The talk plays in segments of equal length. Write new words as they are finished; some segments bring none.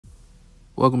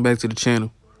Welcome back to the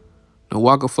channel. Now,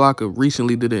 Waka Flocka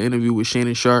recently did an interview with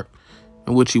Shannon Sharpe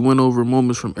in which he went over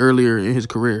moments from earlier in his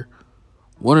career.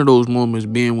 One of those moments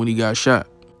being when he got shot.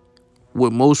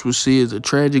 What most would see as a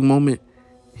tragic moment,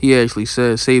 he actually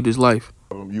said saved his life.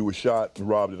 You were shot and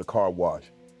robbed at a car wash.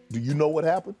 Do you know what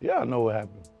happened? Yeah, I know what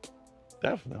happened.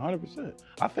 Definitely, 100%.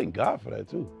 I thank God for that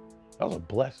too. That was a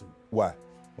blessing. Why?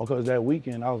 Because that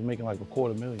weekend I was making like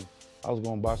 $250,000. I was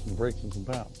going to buy some bricks and some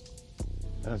pounds.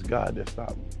 And it's God that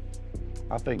stopped me.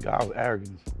 I thank God. I was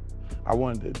arrogant. I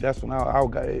wanted to, that's when I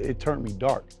got, it turned me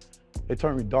dark. It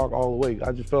turned me dark all the way.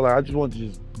 I just felt like I just wanted to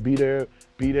just be there,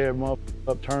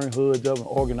 up, turn hoods up and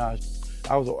organize.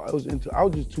 I was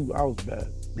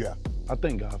bad. Yeah. I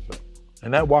thank God for that.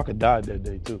 And that Waka died that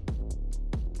day too.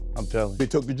 I'm telling you. They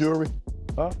took the jewelry?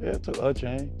 Yeah, it took a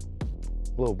chain,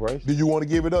 a little bracelet. Did you want to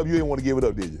give it up? You didn't want to give it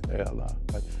up, did you? Hell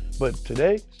nah. But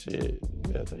today, shit,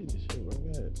 you gotta take this shit, bro.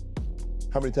 Go ahead.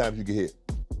 How many times you get hit?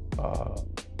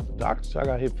 Doctor said I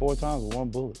got hit 4 times with 1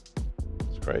 bullet.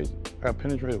 It's crazy. I got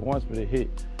penetrated once, but it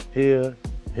hit here,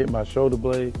 hit my shoulder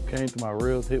blade, came through my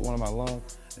ribs, hit one of my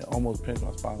lungs, and almost pinched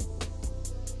my spinal cord.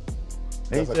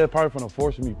 And he said probably from the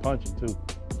force of me punching too.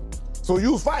 So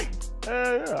you was fighting?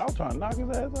 Yeah, I was trying to knock his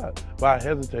ass out. But I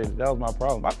hesitated, that was my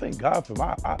problem. I thank God for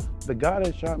the guy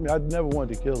that shot me, I never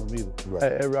wanted to kill him either. Right. I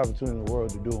had every opportunity in the world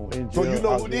to do him in jail. So you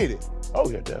know who did it? Oh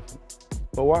yeah, definitely.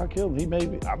 But why I killed him? He made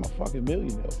me, I'm a fucking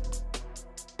millionaire.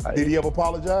 Did he ever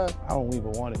apologize? I don't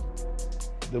even want it.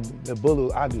 The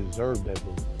bullet, I deserved that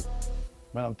bullet.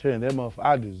 Man, I'm telling you, that motherfucker,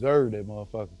 I deserved that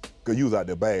motherfucker. Cause you was out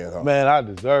there bad, huh? Man, I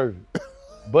deserved it.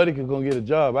 Buddy could go get a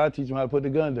job. I teach him how to put the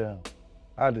gun down.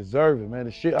 I deserve it, man.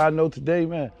 The shit I know today,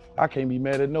 man, I can't be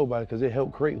mad at nobody because it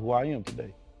helped create who I am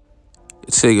today.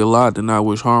 It take a lot to not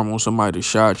wish harm on somebody that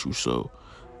shot you, so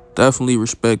definitely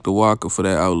respect the Waka for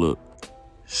that outlook.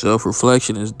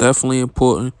 Self-reflection is definitely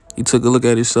important. He took a look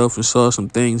at himself and saw some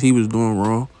things he was doing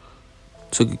wrong.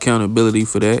 Took accountability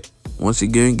for that. Once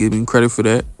again, give him credit for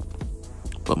that.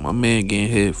 But my man getting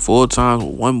hit 4 times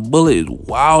with 1 bullet is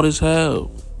wild as hell.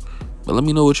 But let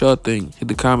me know what y'all think. Hit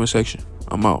the comment section.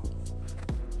 I'm out.